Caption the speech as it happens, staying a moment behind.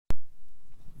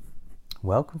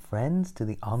Welcome, friends, to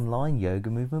the Online Yoga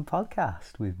Movement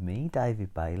Podcast with me,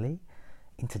 David Bailey.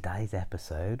 In today's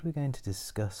episode, we're going to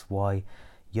discuss why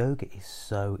yoga is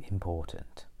so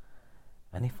important.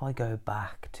 And if I go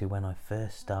back to when I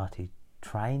first started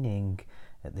training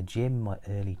at the gym in my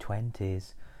early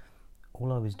 20s,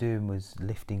 all I was doing was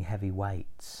lifting heavy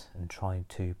weights and trying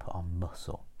to put on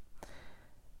muscle.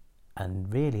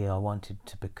 And really, I wanted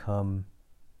to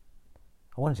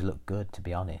look good, to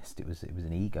be honest. It was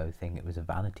an ego thing. It was a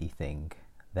vanity thing.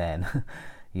 Then,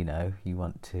 you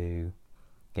want to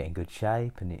get in good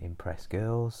shape and impress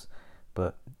girls.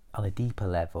 But on a deeper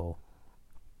level,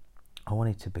 I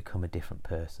wanted to become a different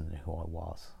person than who I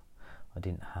was. I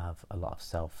didn't have a lot of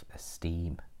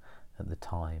self-esteem at the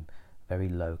time, very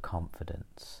low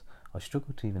confidence. I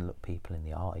struggled to even look people in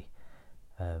the eye.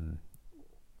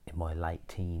 In my late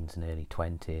teens and early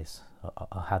 20s,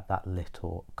 I had that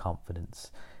little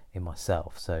confidence in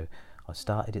myself. So I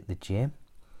started at the gym,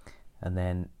 and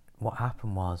then what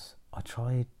happened was I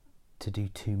tried to do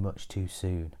too much too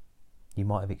soon. You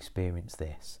might have experienced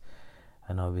this.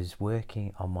 And I was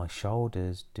working on my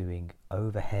shoulders doing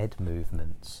overhead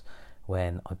movements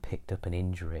when I picked up an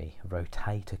injury, a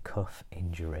rotator cuff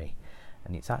injury.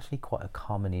 And it's actually quite a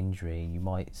common injury. You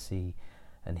might see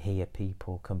and hear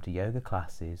people come to yoga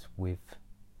classes with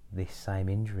this same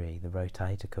injury, the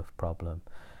rotator cuff problem.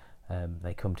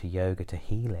 They come to yoga to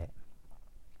heal it.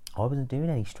 I wasn't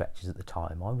doing any stretches at the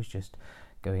time. I was just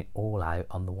going all out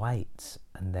on the weights,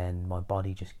 and then my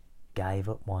body just gave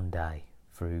up one day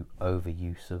through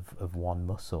overuse of one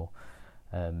muscle,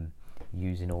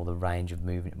 using all the range of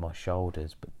movement in my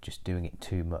shoulders, but just doing it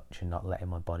too much and not letting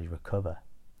my body recover.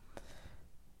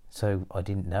 So I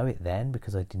didn't know it then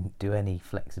because I didn't do any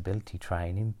flexibility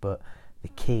training, but the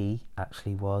key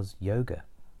actually was yoga.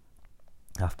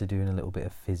 After doing a little bit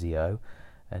of physio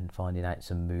and finding out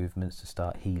some movements to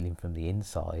start healing from the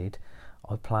inside,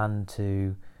 I planned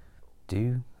to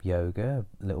do yoga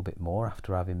a little bit more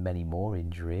after having many more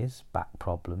injuries, back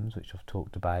problems, which I've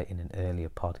talked about in an earlier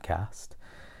podcast.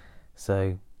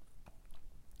 So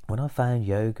when I found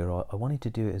yoga, I wanted to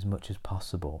do it as much as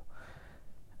possible,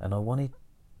 and I wanted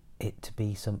it to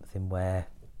be something where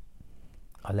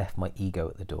I left my ego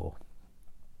at the door,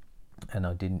 and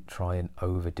I didn't try and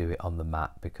overdo it on the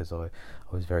mat because I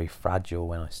was very fragile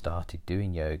when I started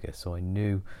doing yoga, so I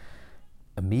knew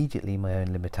immediately my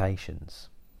own limitations.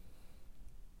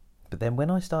 But then when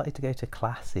I started to go to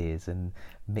classes and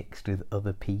mixed with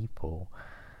other people,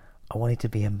 I wanted to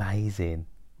be amazing.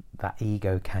 That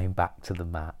ego came back to the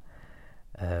mat.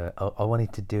 I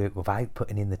wanted to do it without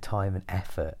putting in the time and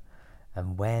effort.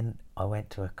 And when I went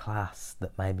to a class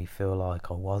that made me feel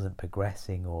like I wasn't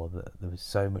progressing or that there was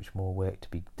so much more work to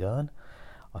be done,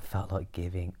 I felt like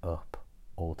giving up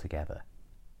altogether.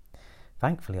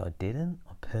 Thankfully I didn't.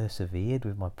 I persevered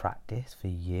with my practice for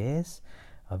years.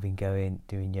 I've been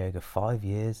doing yoga 5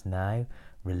 years now,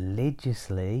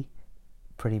 religiously,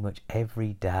 pretty much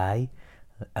every day.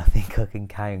 I think I can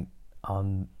count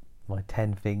on my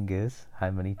 10 fingers how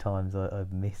many times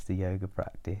I've missed a yoga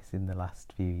practice in the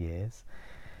last few years,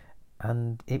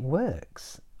 and it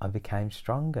works. I became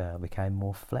stronger, I became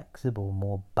more flexible,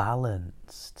 more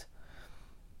balanced.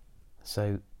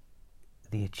 So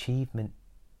the achievement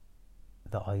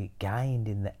that I gained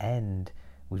in the end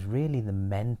was really the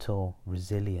mental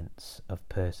resilience of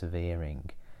persevering,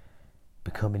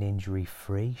 becoming injury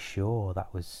free. Sure,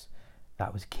 that was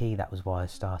key. That was why I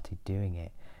started doing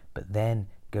it. But then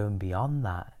going beyond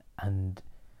that and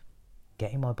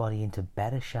getting my body into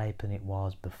better shape than it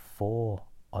was before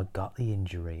I got the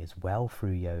injury as well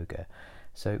through yoga.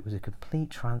 So it was a complete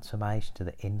transformation to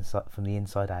the inside, from the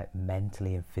inside out,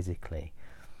 mentally and physically.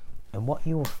 And what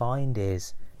you will find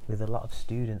is, with a lot of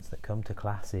students that come to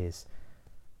classes,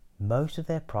 most of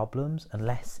their problems,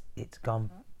 unless the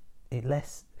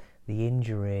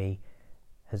injury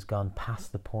has gone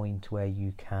past the point where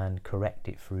you can correct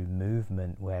it through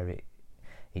movement, where it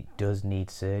does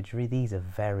need surgery. These are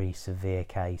very severe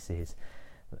cases.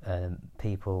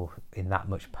 People in that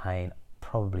much pain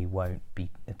probably won't be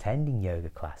attending yoga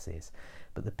classes.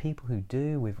 But the people who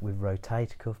do, with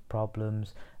rotator cuff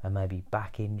problems and maybe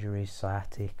back injuries,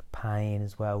 sciatic pain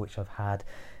as well, which I've had,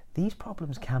 these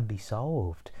problems can be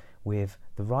solved with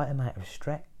the right amount of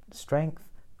strength,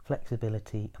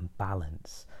 flexibility and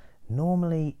balance.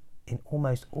 Normally, in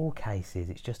almost all cases,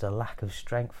 it's just a lack of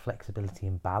strength, flexibility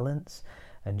and balance,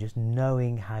 and just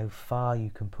knowing how far you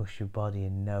can push your body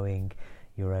and knowing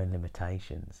your own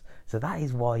limitations. So that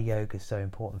is why yoga is so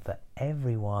important for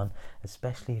everyone,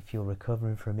 especially if you're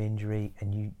recovering from injury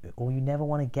and you never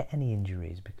want to get any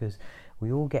injuries, because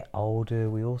we all get older,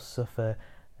 we all suffer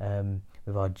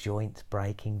with our joints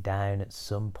breaking down at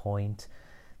some point.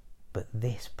 But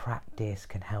this practice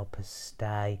can help us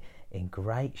stay in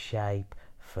great shape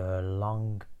for a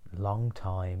long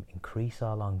time, increase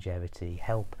our longevity,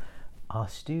 help our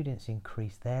students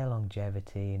increase their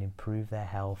longevity and improve their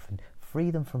health and free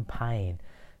them from pain.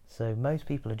 So most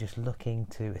people are just looking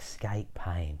to escape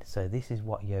pain. So this is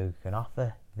what yoga can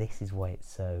offer. This is why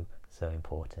it's so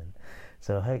important.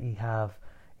 So I hope you have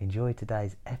enjoyed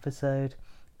today's episode,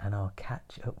 and I'll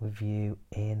catch up with you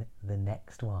in the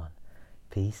next one.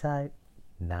 Peace out.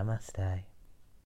 Namaste.